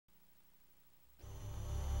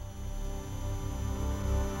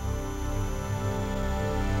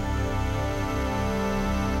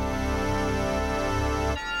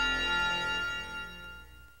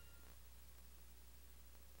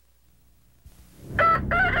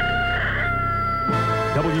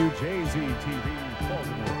WJZ-TV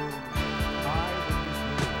Baltimore.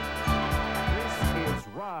 This is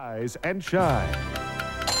Rise and Shine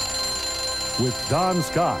with Don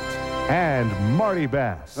Scott and Marty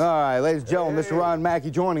Bass. All right, ladies and gentlemen, Mr. Ron Mackey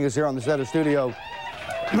joining us here on the set of studio.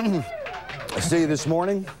 I see you this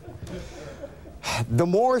morning. The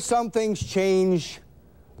more some things change,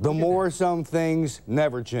 the more some things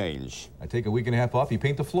never change. I take a week and a half off, you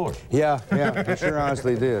paint the floor. Yeah, you sure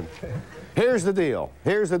honestly did. Here's the deal,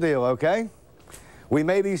 okay? We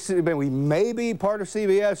may be part of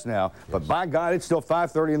CBS now, but by God, it's still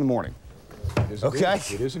 5:30 in the morning. Okay?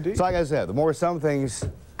 It is indeed. So like I said, the more some things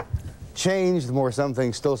change, the more some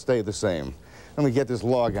things still stay the same. Let me get this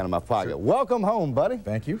log out of my pocket. Sure. Welcome home, buddy.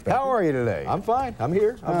 Thank you. How are you today? I'm fine. I'm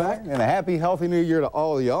here. I'm back. And a happy, healthy New Year to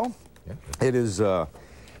all of y'all. Yeah.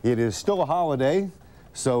 It is still a holiday,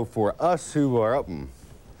 so for us who are up and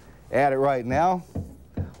at it right now,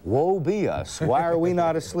 woe be us. Why are we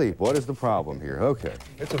not asleep? What is the problem here? Okay.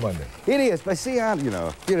 It's a Monday. It is, but see,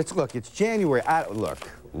 look, it's January.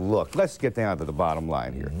 Look, let's get down to the bottom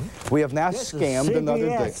line here. We have now scammed another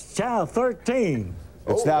day. CBS Channel 13.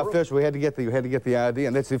 It's now official. We had to get the ID,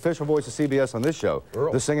 and that's the official voice of CBS on this show.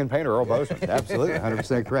 Earl. The singing painter, Earl Bozeman. Absolutely,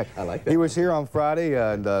 100% correct. I like that. He was here on Friday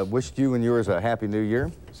and wished you and yours a happy New Year.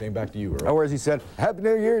 Same back to you, Earl. Oh, whereas he said, Happy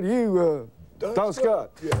New Year to you, Don Scott.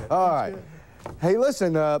 Yeah. All right. Hey,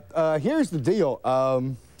 listen, here's the deal.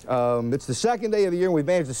 It's the second day of the year, and we've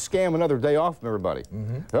managed to scam another day off from everybody.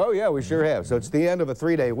 Oh, yeah, we sure have. So it's the end of a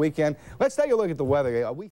 3-day weekend. Let's take a look at the weather.